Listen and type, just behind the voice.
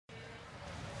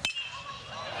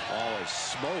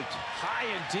smoked. High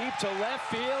and deep to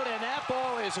left field, and that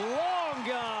ball is long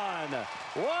gone.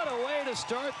 What a way to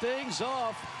start things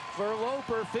off for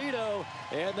Loperfido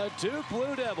and the Duke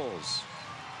Blue Devils.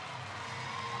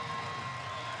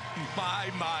 My,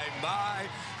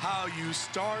 how you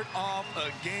start off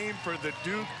a game for the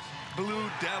Duke Blue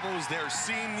Devils. Their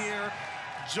senior,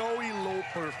 Joey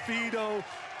Loperfido,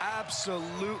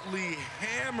 absolutely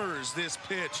hammers this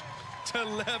pitch to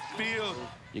left field.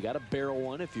 You got to barrel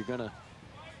one if you're going to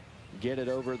get it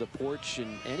over the porch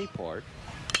in any part.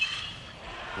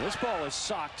 This ball is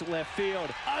socked left field.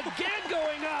 Again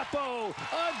going Oppo.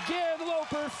 Again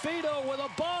Loperfido with a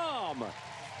bomb.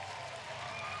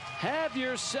 Have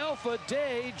yourself a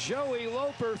day, Joey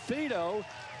Loperfido.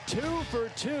 2 for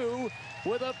 2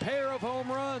 with a pair of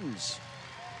home runs.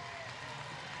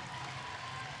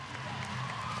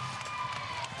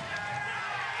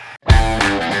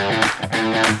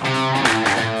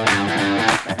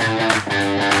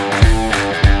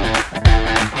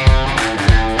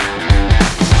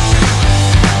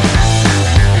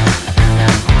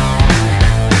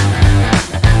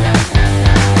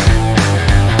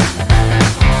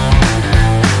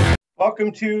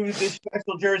 Welcome to this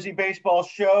special Jersey Baseball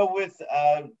show with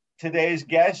today's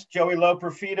guest, Joey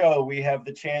Loperfido. We have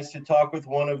the chance to talk with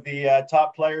one of the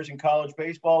top players in college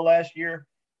baseball last year,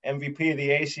 MVP of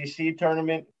the ACC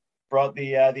Tournament, brought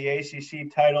the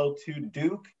ACC title to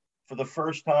Duke for the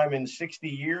first time in 60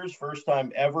 years, first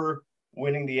time ever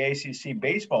winning the ACC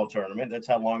baseball tournament. That's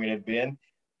how long it had been.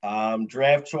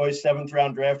 Draft choice, 7th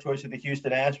round draft choice of the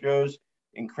Houston Astros.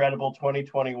 Incredible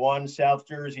 2021 South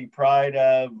Jersey pride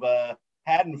of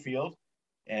Haddonfield,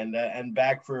 and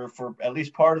back for at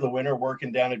least part of the winter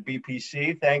working down at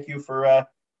BPC. Thank you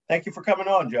for coming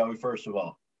on, Joey. First of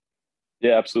all,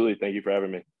 yeah, absolutely. Thank you for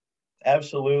having me.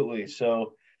 Absolutely.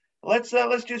 So let's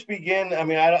just begin. I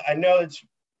mean, I know it's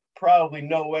probably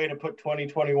no way to put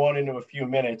 2021 into a few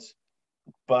minutes,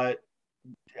 but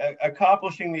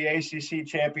accomplishing the ACC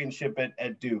championship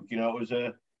at Duke, you know, it was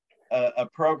a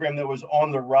program that was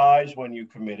on the rise when you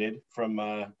committed from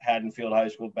Haddonfield High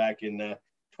School back in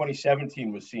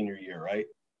 2017 was senior year, right?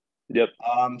 Yep.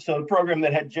 So the program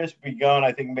that had just begun,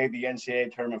 I think, made the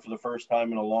NCAA tournament for the first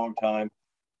time in a long time.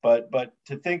 But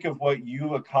to think of what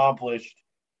you accomplished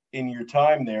in your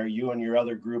time there, you and your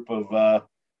other group of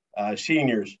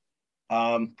seniors,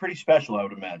 pretty special, I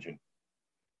would imagine.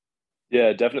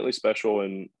 Yeah, definitely special.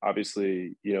 And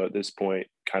obviously, you know, at this point,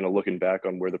 kind of looking back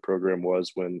on where the program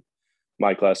was when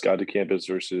my class got to campus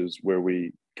versus where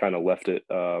we kind of left it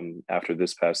after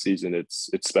this past season, it's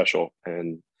special.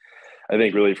 And I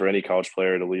think really for any college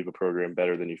player to leave a program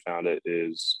better than you found it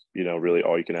is, you know, really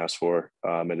all you can ask for.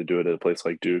 And to do it at a place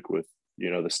like Duke with, you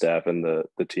know, the staff and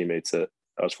the teammates that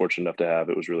I was fortunate enough to have,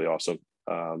 it was really awesome.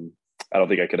 I don't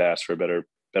think I could ask for a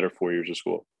better 4 years of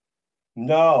school.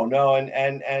 No.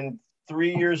 And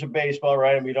 3 years of baseball,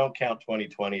 right? And we don't count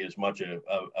 2020 as much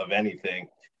of anything,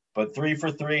 but 3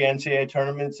 for 3 NCAA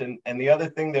tournaments. And the other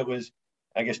thing that was,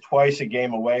 I guess, twice a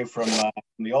game away from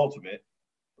the ultimate,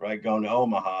 right? Going to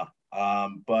Omaha.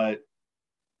 But,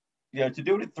 you know, to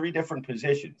do it at 3 different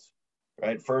positions,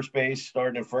 right? First base,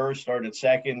 starting at first, starting at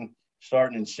second,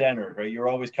 starting in center, right? You're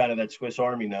always kind of that Swiss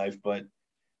Army knife, but,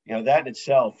 you know, that in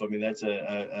itself, I mean, that's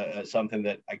a something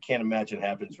that I can't imagine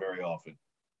happens very often.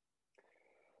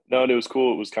 No, and it was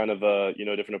cool. It was kind of a, you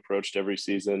know, different approach to every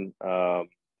season.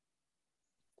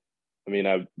 I mean,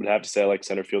 I would have to say I like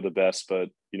center field the best, but,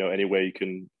 you know, any way you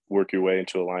can work your way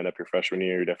into a lineup your freshman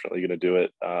year, you're definitely going to do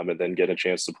it. And then get a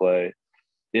chance to play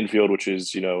infield, which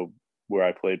is, you know, where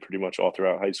I played pretty much all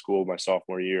throughout high school, my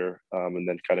sophomore year, and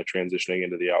then kind of transitioning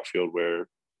into the outfield where,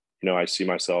 you know, I see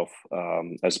myself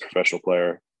as a professional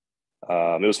player.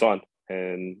 It was fun.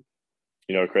 And,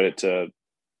 you know, credit to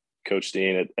Coach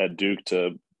Dean at Duke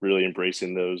to really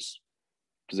embracing those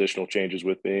positional changes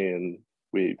with me, and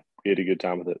we had a good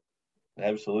time with it.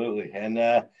 Absolutely. And,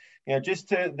 you know, just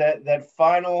to that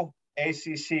final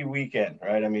ACC weekend,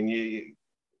 right? I mean, you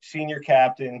senior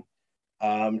captain,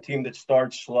 team that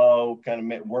starts slow,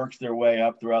 kind of works their way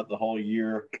up throughout the whole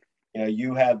year. You know,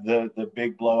 you have the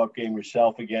big blow-up game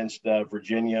yourself against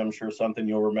Virginia. I'm sure something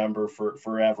you'll remember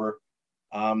forever.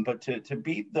 But to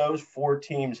beat those 4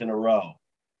 teams in a row,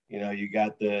 you know, you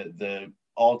got the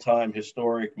all-time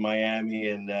historic Miami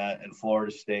and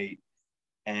Florida State,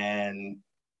 and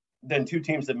then 2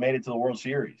 teams that made it to the World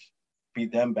Series,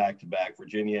 beat them back-to-back,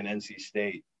 Virginia and NC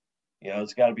State. You know,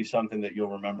 it's got to be something that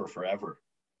you'll remember forever.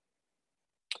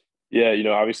 Yeah, you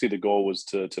know, obviously the goal was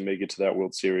to make it to that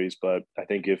World Series, but I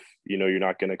think if, you know, you're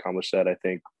not going to accomplish that, I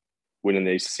think winning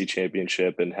the ACC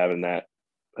championship and having that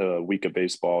week of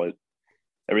baseball,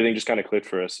 everything just kind of clicked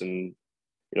for us. And,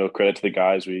 credit to the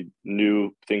guys. We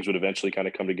knew things would eventually kind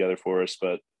of come together for us,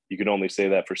 but you can only say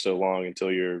that for so long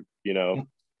until you're,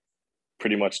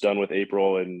 pretty much done with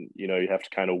April, and, you have to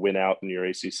kind of win out in your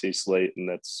ACC slate. And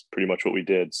that's pretty much what we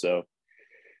did. So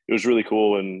it was really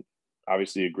cool. And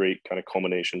obviously a great kind of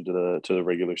culmination to the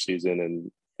regular season.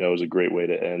 And, it was a great way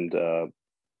to end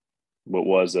what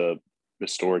was a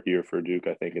historic year for Duke,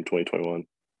 I think, in 2021.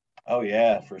 Oh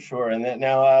yeah, for sure. And then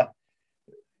now,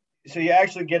 so you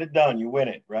actually get it done. You win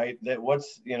it, right?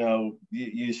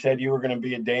 You said you were going to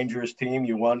be a dangerous team.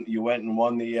 You went and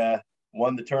won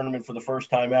the tournament for the first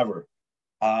time ever.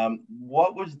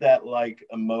 What was that like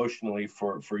emotionally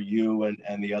for you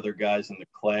and the other guys in the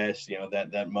class?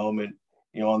 That moment,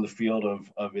 on the field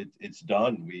of it's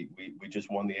done. We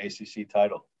just won the ACC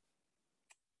title.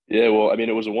 Yeah, well, I mean,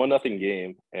 it was a 1-0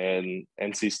 game, and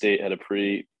NC State had a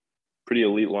pretty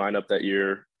elite lineup that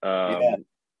year. Yeah.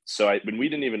 So we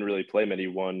didn't even really play many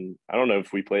I don't know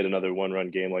if we played another one-run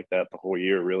game like that the whole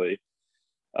year, really.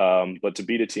 But to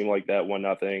beat a team like that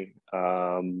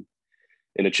 1-0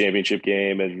 in a championship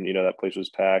game, and that place was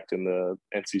packed, and the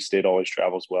NC State always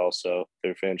travels well, so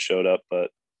their fans showed up. But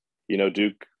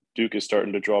Duke is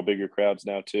starting to draw bigger crowds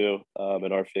now too,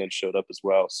 and our fans showed up as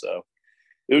well. So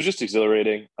it was just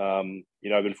exhilarating. I've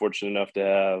been fortunate enough to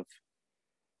have, I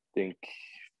think,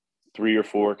 3 or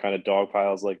 4 kind of dog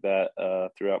piles like that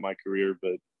throughout my career,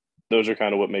 but those are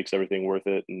kind of what makes everything worth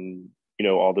it. And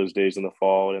all those days in the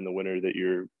fall and in the winter that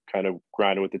you're kind of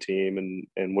grinding with the team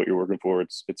and what you're working for,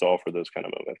 it's all for those kind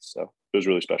of moments. So it was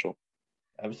really special.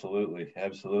 Absolutely.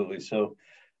 So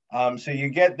you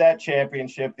get that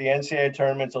championship. The NCAA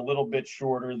tournament's a little bit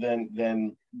shorter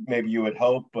than maybe you would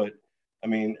hope, but I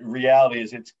mean, reality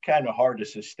is it's kind of hard to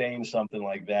sustain something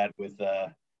like that with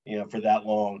for that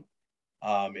long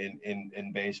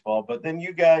in baseball. But then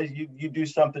you guys you do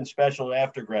something special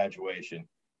after graduation,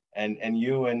 and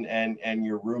you and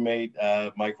your roommate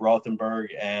Mike Rothenberg,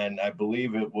 and I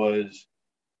believe it was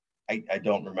I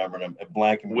don't remember him,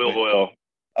 blanking. Will Hoyle.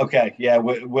 Okay, yeah,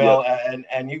 Will, yep.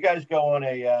 and you guys go on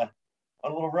a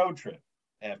little road trip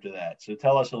after that. So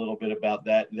tell us a little bit about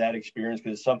that experience,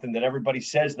 because it's something that everybody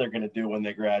says they're going to do when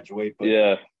they graduate, but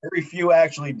very few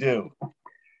actually do.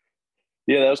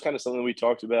 Yeah, that was kind of something we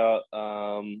talked about.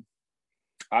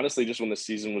 Honestly, just when the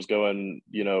season was going,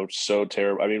 so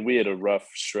terrible. I mean, we had a rough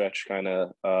stretch kind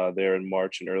of there in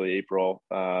March and early April.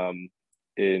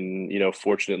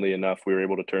 Fortunately enough, we were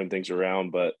able to turn things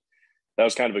around, but that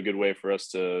was kind of a good way for us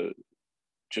to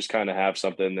just kind of have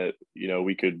something that,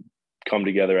 we could come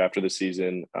together after the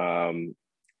season and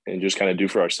just kind of do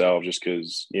for ourselves, just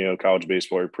because, college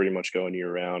baseball, you're pretty much going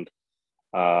year round.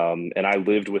 And I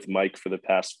lived with Mike for the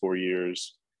past 4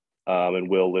 years, and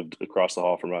Will lived across the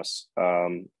hall from us.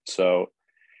 So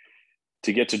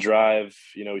to get to drive,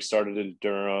 we started in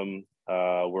Durham,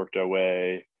 worked our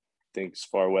way, I think, as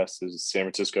far west as San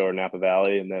Francisco or Napa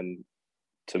Valley. And then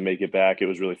to make it back, it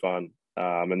was really fun.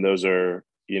 And those are,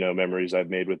 memories I've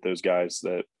made with those guys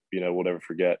that, we'll never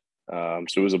forget. So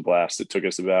it was a blast. It took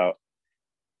us about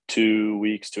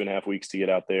 2.5 weeks to get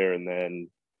out there. And then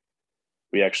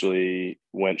we actually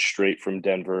went straight from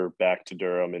Denver back to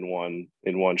Durham in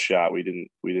one shot. We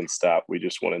didn't stop. We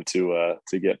just wanted to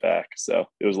get back. So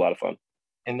it was a lot of fun.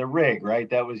 And the rig, right?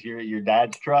 That was your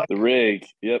dad's truck? The rig.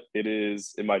 Yep. It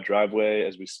is in my driveway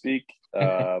as we speak.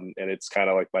 And it's kind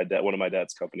of like one of my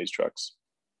dad's company's trucks.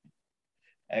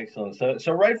 Excellent.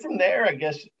 So right from there, I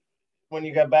guess when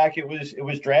you got back, it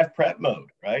was draft prep mode,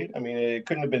 right? I mean, it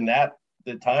couldn't have been that.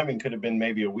 The timing could have been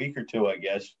maybe a week or two, I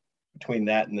guess, between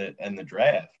that and the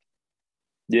draft.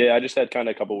 Yeah, I just had kind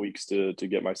of a couple of weeks to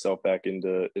get myself back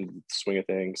into the swing of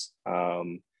things,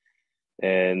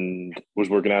 and was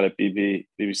working out at BBC,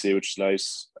 which is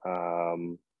nice.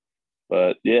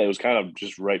 But yeah, it was kind of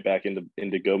just right back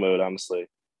into go mode, honestly.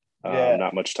 Yeah.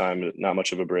 Not much time, not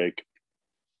much of a break.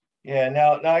 Yeah.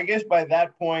 Now I guess by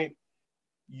that point,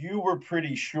 you were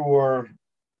pretty sure,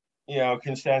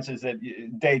 consensus that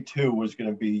day 2 was going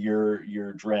to be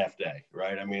your draft day,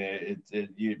 right? I mean,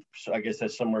 I guess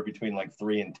that's somewhere between like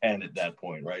 3 and 10 at that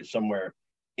point, right? Somewhere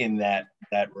in that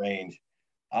range.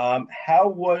 How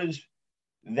was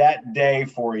that day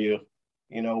for you?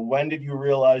 When did you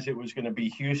realize it was going to be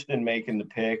Houston making the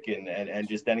pick, and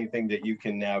just anything that you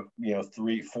can now,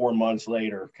 3-4 months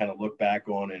later, kind of look back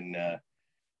on and,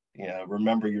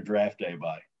 remember your draft day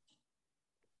by?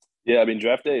 Yeah, I mean,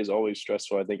 draft day is always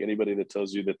stressful. I think anybody that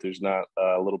tells you that there's not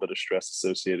a little bit of stress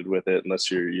associated with it,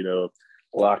 unless you're,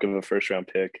 lock of a first-round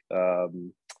pick,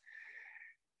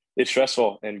 it's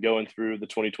stressful. And going through the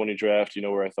 2020 draft,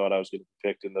 where I thought I was going to be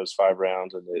picked in those 5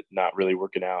 rounds and it not really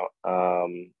working out,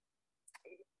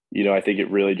 I think it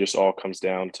really just all comes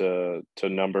down to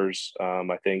numbers.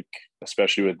 I think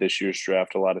especially with this year's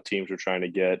draft, a lot of teams are trying to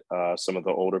get some of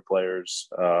the older players,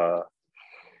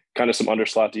 kind of some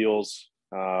underslot deals.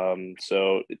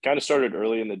 So it kind of started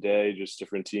early in the day, just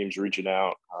different teams reaching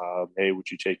out. Hey, would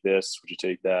you take this? Would you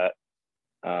take that?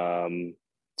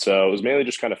 So it was mainly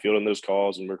just kind of fielding those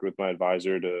calls and working with my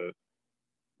advisor to,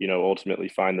 ultimately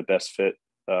find the best fit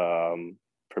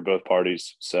for both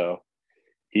parties. So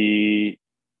he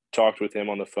talked with him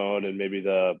on the phone in maybe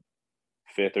the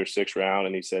 5th or 6th round,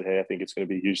 and he said, "Hey, I think it's going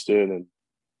to be Houston," and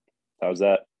that was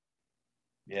that.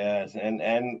 Yes, and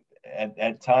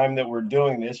at time that we're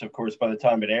doing this, of course, by the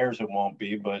time it airs, it won't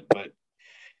be. But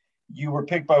you were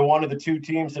picked by one of the two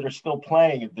teams that are still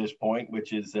playing at this point,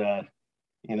 which is, I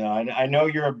know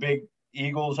you're a big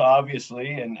Eagles,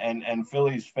 obviously, and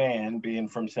Phillies fan, being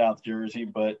from South Jersey,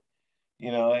 but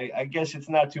I guess it's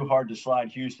not too hard to slide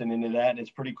Houston into that, and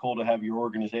it's pretty cool to have your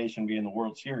organization be in the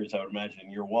World Series, I would imagine,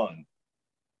 in year one.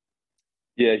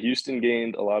 Yeah, Houston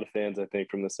gained a lot of fans, I think,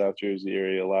 from the South Jersey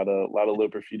area. A lot of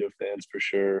Loperfido fans for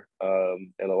sure,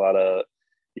 and a lot of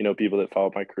people that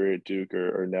followed my career at Duke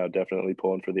are now definitely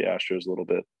pulling for the Astros a little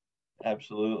bit.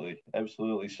 Absolutely,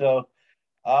 absolutely. So,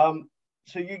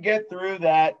 so you get through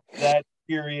that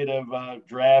period of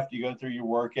draft, you go through your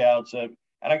workouts, and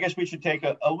I guess we should take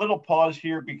a little pause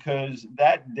here because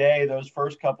that day, those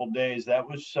first couple days, that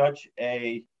was such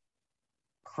a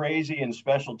crazy and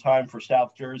special time for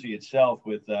South Jersey itself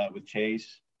with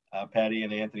Chase, Petty,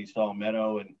 and Anthony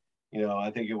Stalmetto, and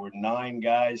I think it were 9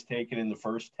 guys taken in the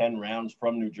first 10 rounds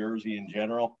from New Jersey in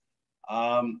general.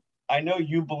 I know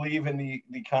you believe in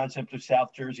the concept of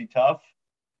South Jersey tough,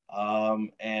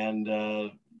 and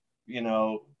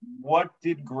what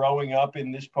did growing up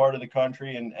in this part of the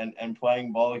country and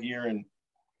playing ball here and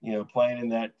playing in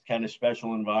that kind of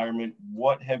special environment,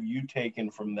 what have you taken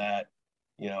from that,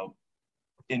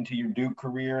 into your Duke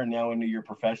career and now into your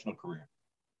professional career?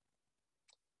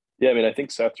 Yeah, I mean, I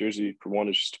think South Jersey, for one,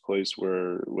 is just a place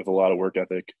where with a lot of work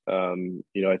ethic.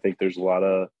 I think there's a lot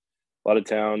of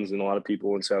towns and a lot of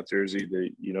people in South Jersey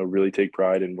that really take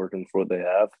pride in working for what they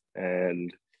have,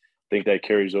 and I think that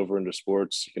carries over into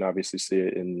sports. You can obviously see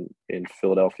it in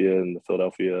Philadelphia and the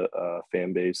Philadelphia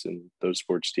fan base and those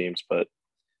sports teams, but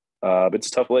it's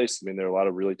a tough place. I mean, there are a lot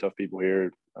of really tough people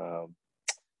here.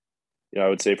 I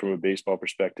would say from a baseball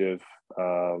perspective,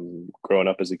 growing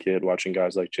up as a kid, watching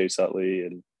guys like Chase Utley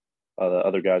and the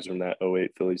other guys from that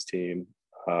 '08 Phillies team,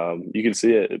 you can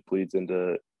see it bleeds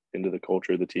into the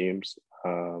culture of the teams.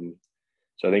 So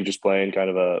I think just playing kind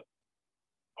of a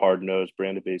hard-nosed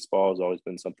brand of baseball has always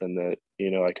been something that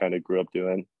I kind of grew up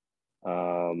doing.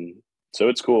 So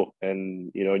it's cool,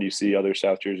 and when you see other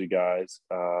South Jersey guys,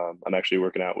 I'm actually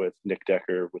working out with Nick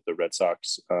Decker with the Red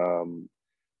Sox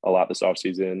a lot this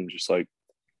offseason. Just like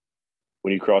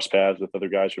when you cross paths with other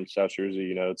guys from South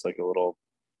Jersey, it's like a little,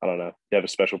 I don't know, you have a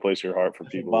special place in your heart for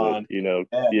people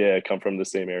that come from the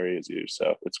same area as you.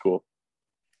 So it's cool.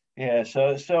 Yeah.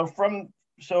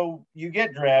 So you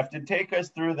get drafted. Take us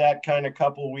through that kind of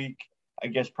couple week, I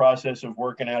guess, process of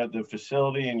working out at the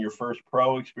facility and your first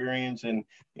pro experience. And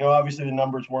obviously the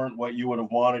numbers weren't what you would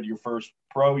have wanted your first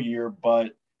pro year,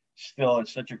 but still,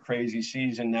 it's such a crazy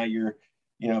season. Now you're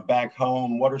back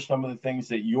home. What are some of the things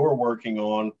that you're working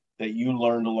on that you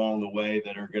learned along the way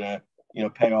that are going to,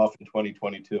 pay off in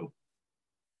 2022?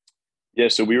 Yeah.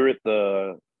 So we were at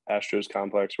the Astros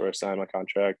complex where I signed my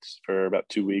contract for about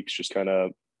 2 weeks, just kind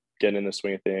of getting in the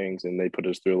swing of things. And they put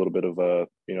us through a little bit of a,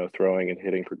 throwing and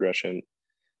hitting progression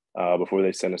before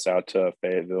they sent us out to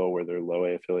Fayetteville where their low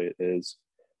A affiliate is.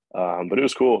 But it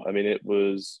was cool. I mean,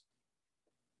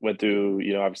 went through,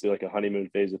 obviously like a honeymoon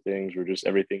phase of things where just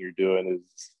everything you're doing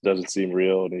doesn't seem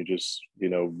real. And you're just,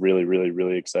 really, really,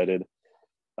 really excited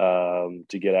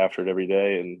to get after it every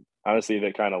day. And honestly,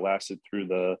 that kind of lasted through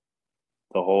the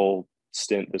whole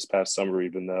stint this past summer,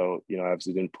 even though,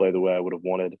 obviously didn't play the way I would have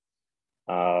wanted.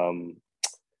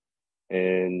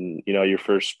 And, your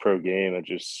first pro game, I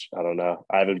don't know.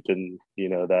 I haven't been,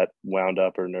 that wound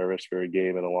up or nervous for a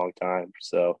game in a long time.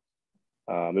 So,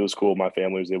 it was cool. My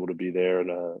family was able to be there, and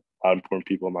a lot of important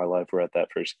people in my life were at that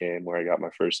first game where I got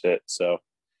my first hit. So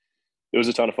it was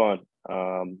a ton of fun.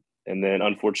 And then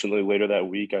unfortunately later that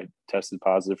week, I tested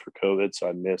positive for COVID. So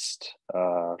I missed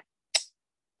about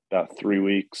 3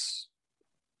 weeks.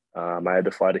 I had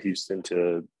to fly to Houston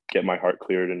to get my heart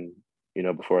cleared and,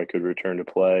 before I could return to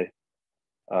play.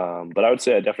 But I would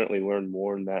say I definitely learned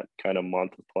more in that kind of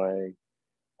month of playing,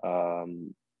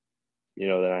 than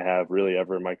I have really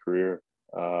ever in my career.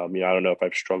 I don't know if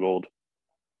I've struggled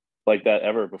like that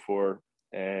ever before.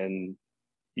 And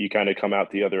you kind of come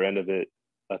out the other end of it,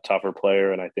 a tougher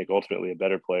player and I think ultimately a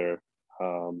better player.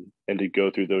 And to go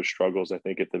through those struggles, I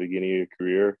think at the beginning of your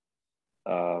career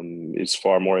is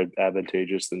far more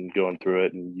advantageous than going through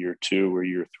it in year 2 or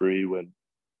year 3 when,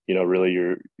 really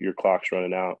your clock's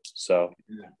running out. So,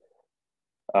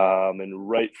 and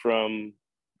right from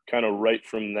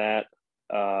that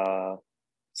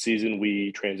season,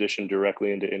 we transitioned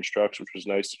directly into Instructs, which was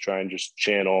nice to try and just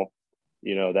channel,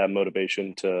 that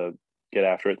motivation to get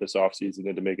after it this offseason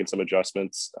and to making some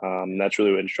adjustments. And that's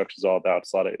really what Instructs is all about.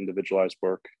 It's a lot of individualized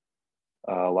work,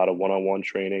 a lot of one-on-one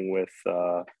training with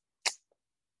the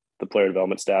player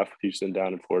development staff with Houston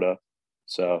down in Florida.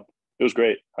 So it was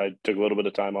great. I took a little bit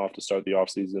of time off to start the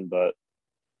offseason, but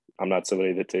I'm not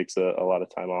somebody that takes a lot of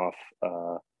time off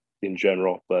in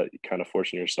general, but kind of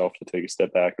forcing yourself to take a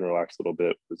step back and relax a little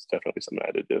bit was definitely something I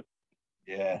had to do.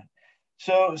 Yeah.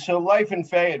 So life in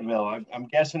Fayetteville, I'm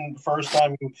guessing the first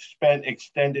time you spent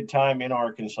extended time in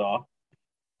Arkansas.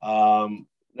 No,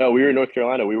 we were in North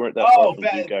Carolina. We weren't that far from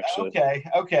Duke, actually.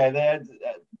 Okay. That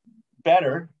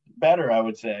better, I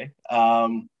would say.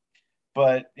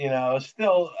 But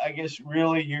still, I guess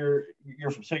really your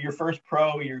first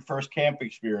your first camp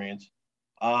experience.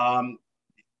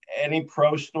 Any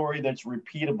pro story that's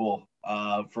repeatable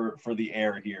for the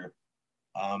air here?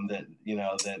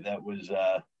 That was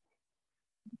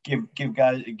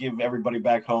give everybody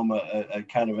back home a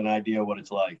kind of an idea of what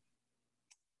it's like.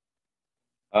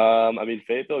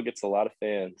 Fayetteville gets a lot of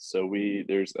fans. So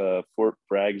there's Fort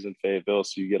Bragg's in Fayetteville,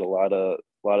 so you get a lot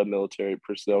of military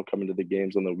personnel coming to the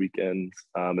games on the weekends,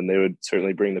 and they would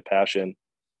certainly bring the passion.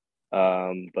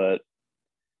 But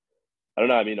I don't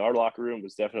know. Our locker room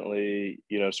was definitely,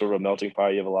 sort of a melting pot.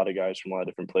 You have a lot of guys from a lot of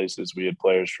different places. We had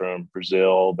players from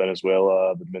Brazil,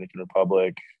 Venezuela, the Dominican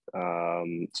Republic.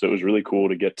 So it was really cool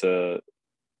to get to,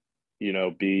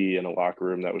 be in a locker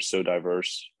room that was so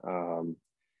diverse.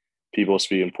 People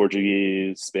speaking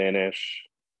Portuguese, Spanish,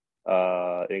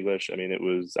 English.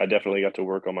 I definitely got to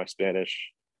work on my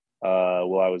Spanish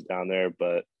while I was down there.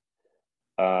 But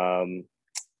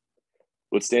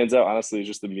what stands out, honestly, is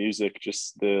just the music,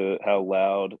 just how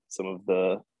loud some of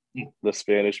the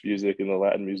Spanish music and the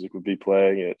Latin music would be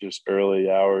playing at just early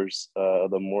hours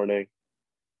of the morning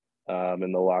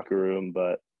in the locker room.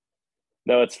 But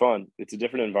no, it's fun. It's a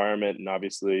different environment. And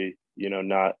obviously,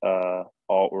 not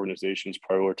all organizations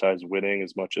prioritize winning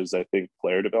as much as I think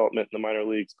player development in the minor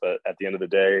leagues. But at the end of the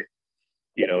day,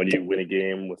 when you win a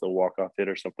game with a walk-off hit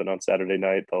or something on Saturday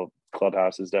night, the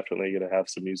clubhouse is definitely going to have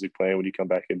some music playing when you come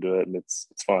back into it. And it's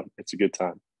fun. It's a good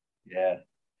time.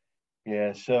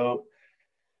 Yeah. So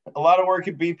a lot of work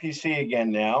at BPC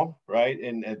again now, right?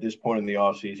 And at this point in the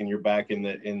off season, you're back in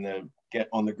the get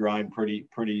on the grind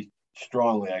pretty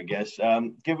strongly, I guess.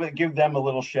 Give them a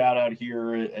little shout out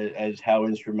here as how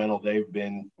instrumental they've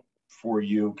been for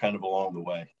you kind of along the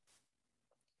way.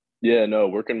 Yeah, no,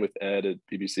 working with Ed at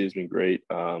BBC has been great.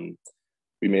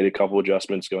 We made a couple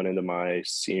adjustments going into my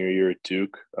senior year at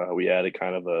Duke. We added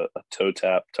kind of a toe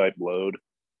tap type load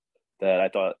that I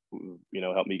thought,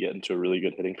 helped me get into a really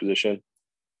good hitting position.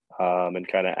 And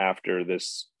kind of after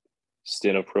this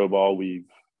stint of pro ball, we've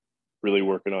really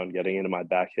working on getting into my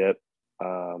back hip,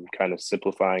 kind of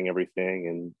simplifying everything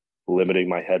and limiting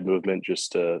my head movement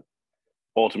just to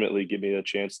ultimately give me a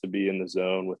chance to be in the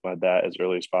zone with my bat as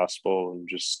early as possible and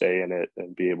just stay in it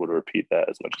and be able to repeat that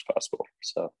as much as possible.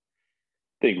 So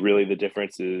I think really the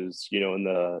difference is, in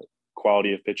the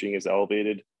quality of pitching is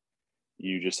elevated.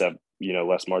 You just have,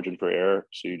 less margin for error.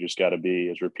 So you just got to be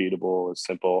as repeatable, as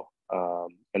simple,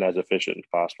 and as efficient as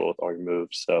possible with all your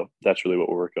moves. So that's really what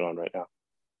we're working on right now.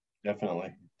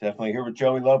 Definitely here with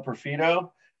Joey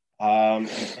Loperfido. And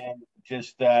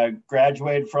just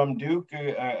graduated from Duke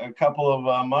a couple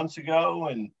of months ago,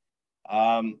 and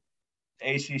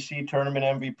ACC Tournament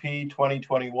MVP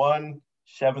 2021,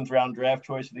 7th round draft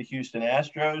choice of the Houston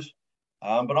Astros,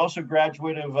 but also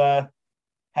graduate of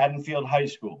Haddonfield High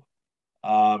School,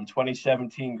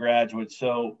 2017 graduate.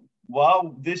 So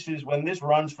when this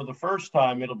runs for the first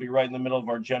time, it'll be right in the middle of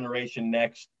our Generation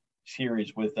Next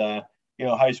series with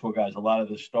high school guys, a lot of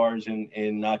the stars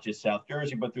in not just South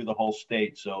Jersey, but through the whole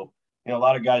state. So, a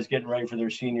lot of guys getting ready for their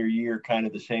senior year, kind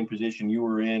of the same position you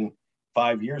were in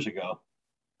 5 years ago.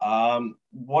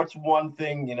 What's one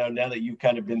thing, now that you've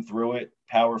kind of been through it,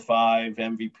 Power 5,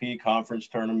 MVP, conference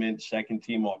tournament, second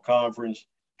team all conference,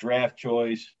 draft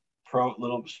choice,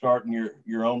 little start in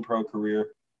your own pro career.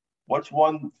 What's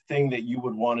one thing that you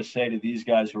would want to say to these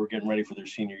guys who are getting ready for their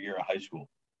senior year of high school?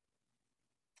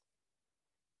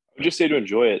 I would just say to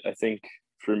enjoy it. I think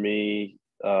for me,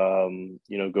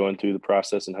 going through the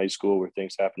process in high school where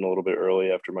things happened a little bit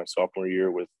early after my sophomore year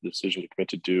with the decision to commit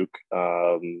to Duke,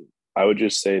 I would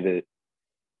just say that,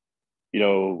 you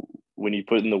know, when you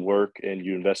put in the work and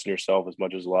you invest in yourself as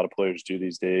much as a lot of players do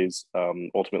these days,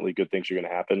 ultimately good things are going to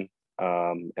happen.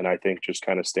 And I think just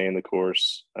kind of staying the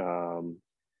course.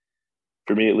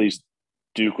 For me, at least,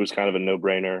 Duke was kind of a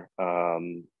no-brainer.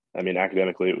 I mean,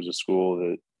 academically, it was a school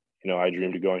that, you know, I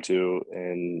dreamed of going to.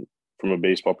 And from a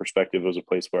baseball perspective, it was a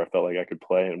place where I felt like I could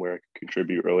play and where I could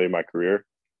contribute early in my career.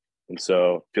 And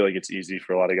so I feel like it's easy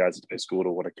for a lot of guys at high school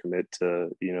to want to commit to,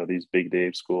 you know, these big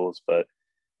name schools. But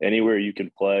anywhere you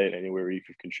can play and anywhere you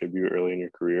can contribute early in your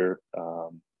career,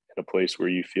 in a place where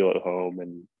you feel at home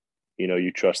and, you know,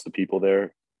 you trust the people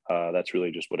there, that's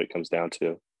really just what it comes down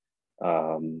to.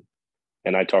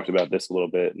 And I talked about this a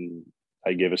little bit, and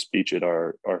I gave a speech at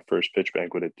our first pitch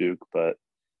banquet at Duke, but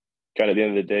kind of at the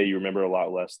end of the day, you remember a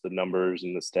lot less the numbers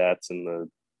and the stats and the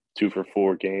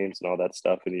 2-for-4 games and all that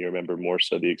stuff. And you remember more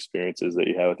so the experiences that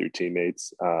you have with your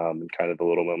teammates, and kind of the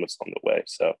little moments along the way.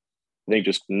 So I think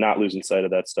just not losing sight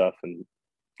of that stuff and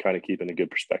kind of keeping a good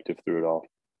perspective through it all.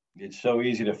 It's so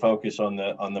easy to focus on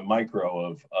the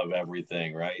micro of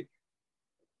everything, right?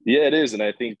 Yeah, it is. And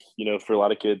I think, you know, for a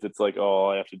lot of kids, it's like, oh,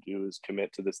 all I have to do is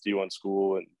commit to this D1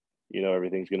 school and, you know,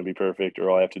 everything's going to be perfect,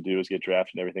 or all I have to do is get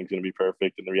drafted and everything's going to be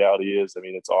perfect. And the reality is, I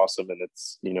mean, it's awesome. And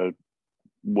it's, you know,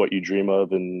 what you dream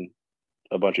of and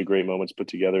a bunch of great moments put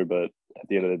together. But at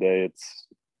the end of the day, it's,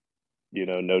 you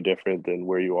know, no different than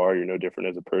where you are. You're no different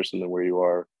as a person than where you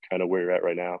are kind of where you're at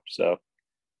right now. So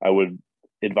I would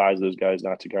advise those guys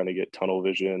not to kind of get tunnel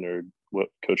vision, or what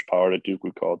Coach Pollard at Duke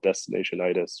would call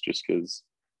destination-itis, just because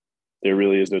there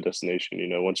really is no destination. You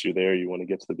know, once you're there, you want to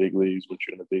get to the big leagues. Once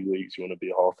you're in the big leagues, you want to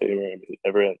be a Hall of Famer. I mean, it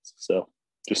never ends. So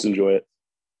just enjoy it.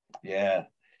 Yeah.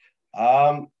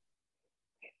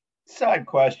 Side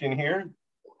question here.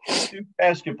 Duke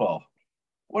basketball.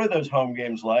 What are those home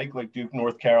games like Duke,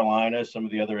 North Carolina, some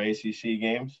of the other ACC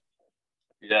games?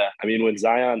 Yeah. I mean, when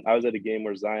Zion, I was at a game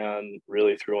where Zion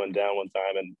really threw one down one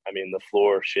time, and I mean, the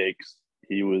floor shakes.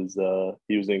 He was an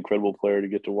incredible player to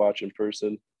get to watch in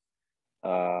person.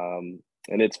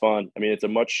 And it's fun. I mean, it's a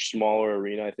much smaller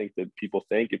arena, I think, that people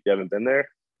think if you haven't been there.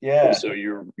 Yeah. So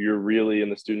you're really in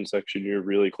the student section. You're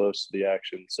really close to the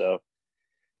action. So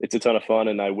it's a ton of fun.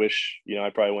 And I wish, you know,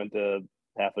 I probably went to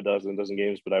half a dozen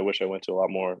games, but I wish I went to a lot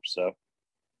more. So.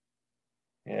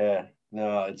 Yeah,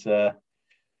 no, it's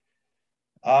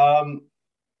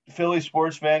Philly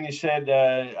sports fan. You said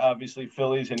obviously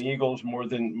Phillies and Eagles more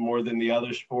than the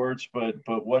other sports, but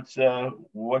what do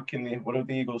the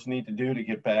Eagles need to do to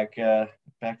get back to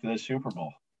the Super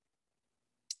Bowl?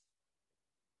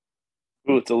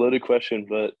 Ooh, it's a loaded question,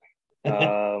 but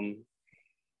I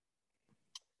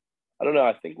don't know.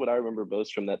 I think what I remember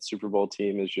most from that Super Bowl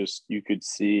team is just you could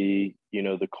see, you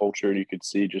know, the culture. You could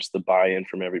see just the buy-in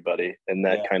from everybody, and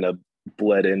that kind of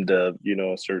bled into, you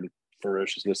know, a certain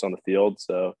ferociousness on the field.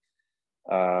 So,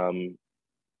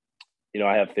 you know,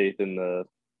 I have faith in the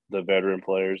veteran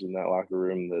players in that locker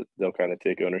room that they'll kind of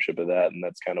take ownership of that, and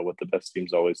that's kind of what the best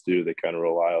teams always do. They kind of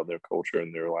rely on their culture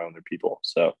and they rely on their people.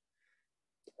 So,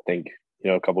 I think, you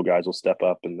know, a couple guys will step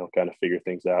up and they'll kind of figure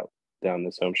things out down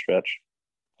this home stretch.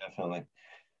 Definitely.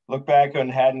 Look back on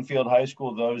Haddonfield High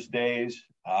School those days.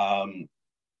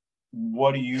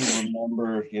 What do you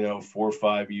remember, you know, 4 or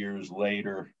 5 years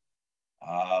later?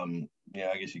 You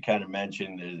know, I guess you kind of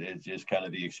mentioned it's just kind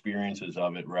of the experiences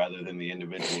of it rather than the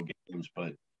individual games.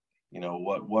 But, you know,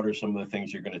 what are some of the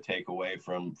things you're going to take away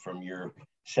from your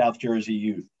South Jersey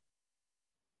youth?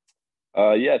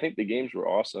 Yeah, I think the games were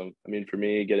awesome. I mean, for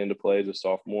me, getting to play as a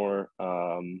sophomore,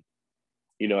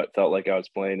 you know, it felt like I was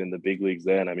playing in the big leagues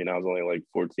then. I mean, I was only like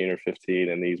 14 or 15,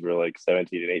 and these were like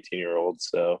 17 and 18-year-olds.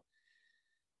 So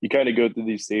you kind of go through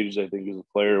these stages, I think, as a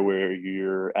player where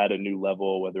you're at a new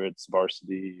level, whether it's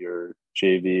varsity or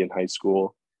JV in high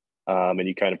school, and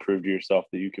you kind of prove to yourself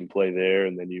that you can play there,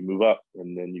 and then you move up,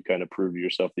 and then you kind of prove to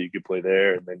yourself that you can play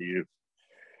there, and then you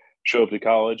show up to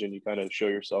college and you kind of show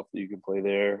yourself that you can play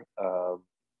there.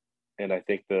 And I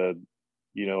think the,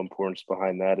 you know, importance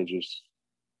behind that is just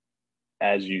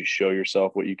as you show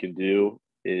yourself what you can do,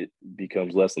 it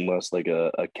becomes less and less like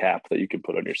a cap that you can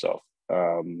put on yourself.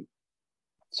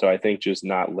 So I think just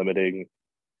not limiting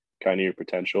kind of your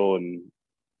potential and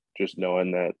just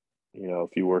knowing that, you know,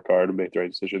 if you work hard and make the right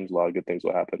decisions, a lot of good things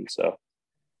will happen. So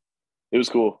it was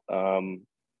cool.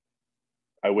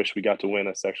 I wish we got to win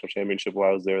a sectional championship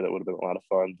while I was there. That would have been a lot of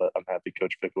fun, but I'm happy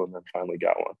Coach Pickle then finally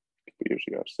got one a couple years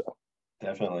ago. So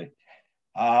Definitely.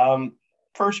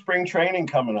 First spring training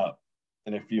coming up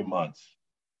in a few months.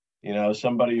 You know,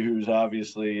 somebody who's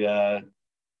obviously you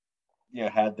know,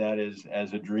 had that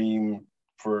as a dream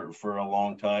for a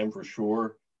long time, for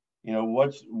sure. You know,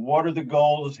 what are the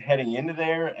goals heading into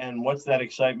there, and what's that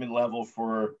excitement level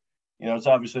for, it's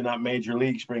obviously not major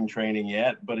league spring training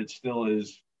yet, but it still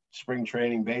is spring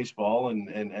training baseball.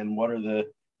 And what are the,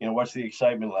 what's the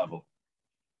excitement level?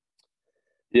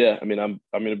 Yeah, I mean, I'm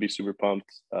going to be super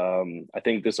pumped. I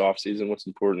think this offseason, what's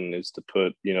important is to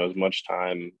put, as much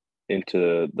time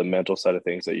into the mental side of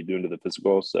things that you do into the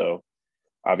physical. So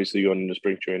obviously going into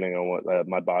spring training, I want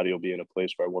my body will be in a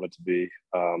place where I want it to be,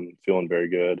 feeling very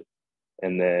good.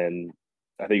 And then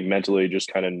I think mentally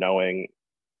just kind of knowing,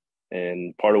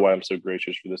 and part of why I'm so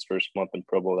gracious for this first month in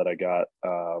Pro Bowl that I got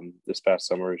this past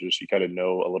summer is just you kind of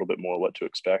know a little bit more what to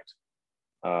expect.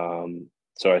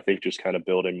 So I think just kind of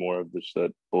building more of this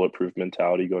bulletproof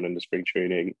mentality going into spring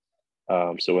training.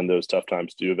 So when those tough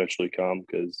times do eventually come,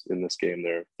 because in this game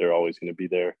they're always going to be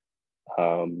there,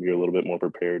 you're a little bit more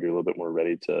prepared. You're a little bit more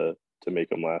ready to make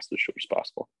them last as short as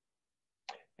possible.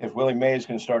 If Willie Mays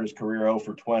can start his career 0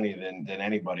 for 20, then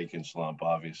anybody can slump.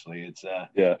 Obviously, it's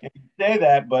yeah. You say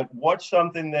that, but what's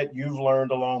something that you've learned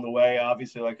along the way?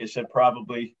 Obviously, like I said,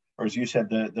 probably, or as you said,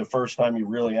 the first time you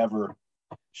really ever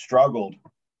struggled.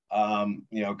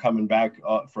 Coming back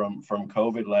from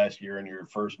COVID last year and your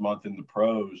first month in the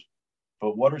pros.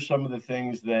 But what are some of the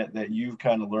things that you've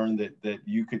kind of learned that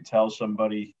you could tell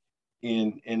somebody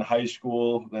in high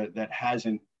school that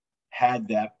hasn't had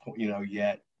that,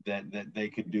 yet that they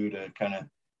could do to kind of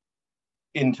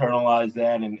internalize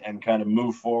that and kind of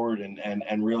move forward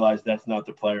and realize that's not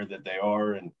the player that they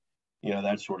are, and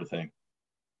that sort of thing?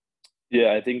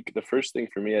 Yeah, I think the first thing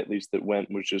for me, at least, that went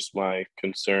was just my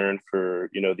concern for,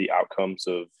 the outcomes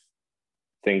of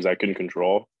things I couldn't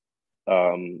control.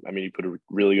 I mean, you put a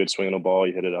really good swing on a ball,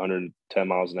 you hit it 110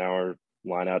 miles an hour,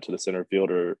 line out to the center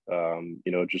fielder,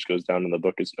 it just goes down in the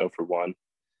book as 0 for 1.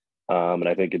 And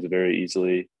I think it's very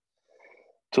easily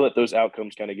to let those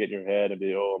outcomes kind of get in your head and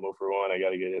be, oh, I'm 0 for 1, I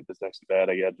got to get it this next bat,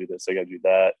 I got to do this, I got to do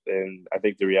that. And I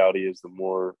think the reality is the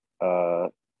more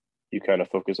you kind of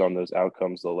focus on those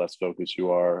outcomes, the less focused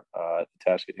you are at the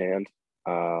task at hand.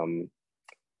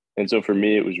 And so for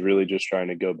me, it was really just trying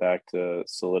to go back to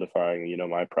solidifying,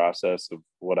 my process of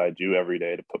what I do every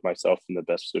day to put myself in the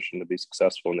best position to be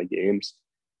successful in the games.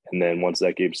 And then once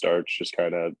that game starts, just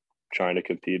kind of trying to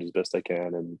compete as best I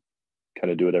can and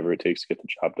kind of do whatever it takes to get the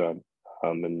job done,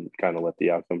 and kind of let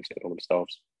the outcomes handle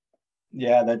themselves.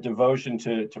 Yeah, that devotion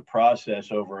to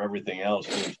process over everything else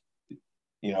is,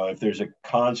 if there's a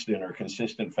constant or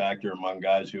consistent factor among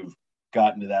guys who've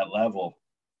gotten to that level,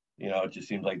 it just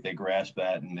seems like they grasp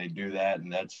that and they do that,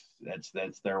 and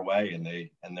that's their way,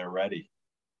 and they're ready.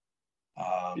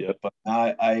 Yep. But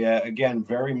I again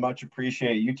very much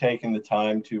appreciate you taking the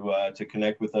time to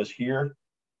connect with us here.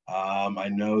 I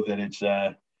know that it's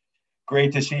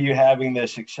great to see you having the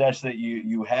success that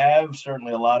you have.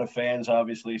 Certainly, a lot of fans,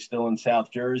 obviously, still in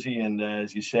South Jersey, and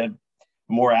as you said,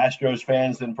 more Astros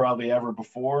fans than probably ever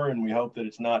before, and we hope that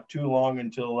it's not too long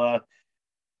until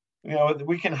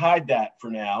we can hide that for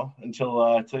now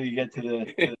until you get to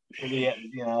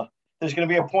the there's going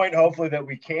to be a point hopefully that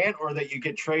we can't, or that you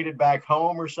get traded back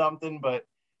home or something. But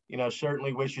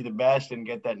certainly wish you the best and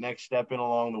get that next step in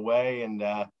along the way. And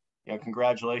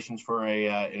congratulations for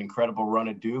an incredible run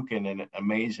at Duke and an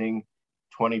amazing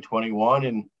 2021.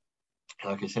 And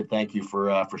like I said, thank you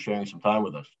for sharing some time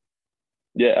with us.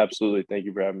 Yeah, absolutely. Thank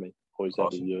you for having me. Always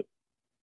happy to do it.